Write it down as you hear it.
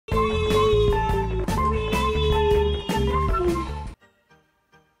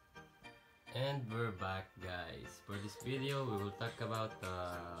video we will talk about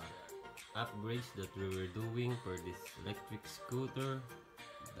the upgrades that we were doing for this electric scooter,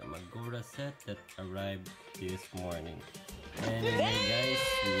 the Magura set that arrived this morning. Anyway guys,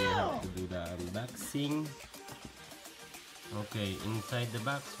 we have to do the unboxing. Okay, inside the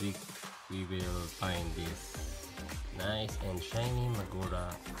box we will find this nice and shiny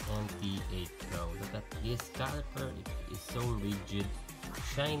Magura Mt8 Pro. Look at this caliper, it is so rigid,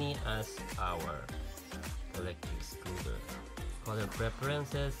 shiny as our electric scooter. Color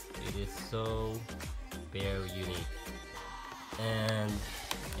preferences, it is so very unique. And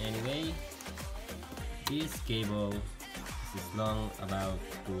anyway, this cable is long, about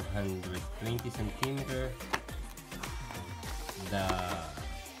 220 centimeter. The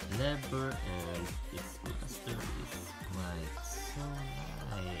lever and its master is quite so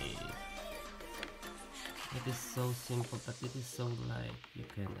light. It is so simple, but it is so light. You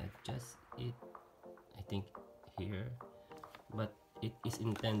can adjust it, I think here, but it is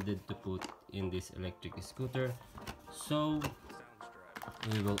intended to put in this electric scooter. So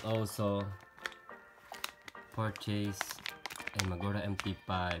we will also purchase a Magura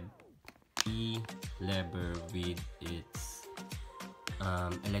Mt8 lever with its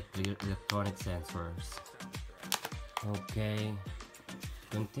electronic sensors. Okay,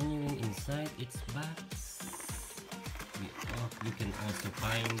 continuing inside its box, you can also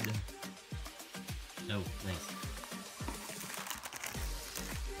find, oh nice,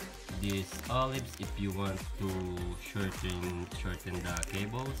 these olives if you want to shorten the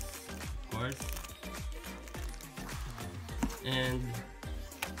cables, of course, and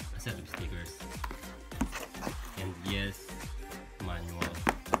a set of stickers, and yes, manual.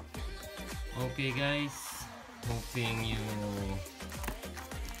 Okay guys, hoping you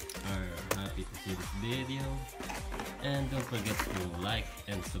are happy to see this video, and don't forget to like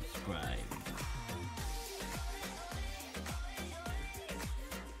and subscribe.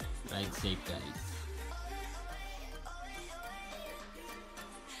 Ride safe guys.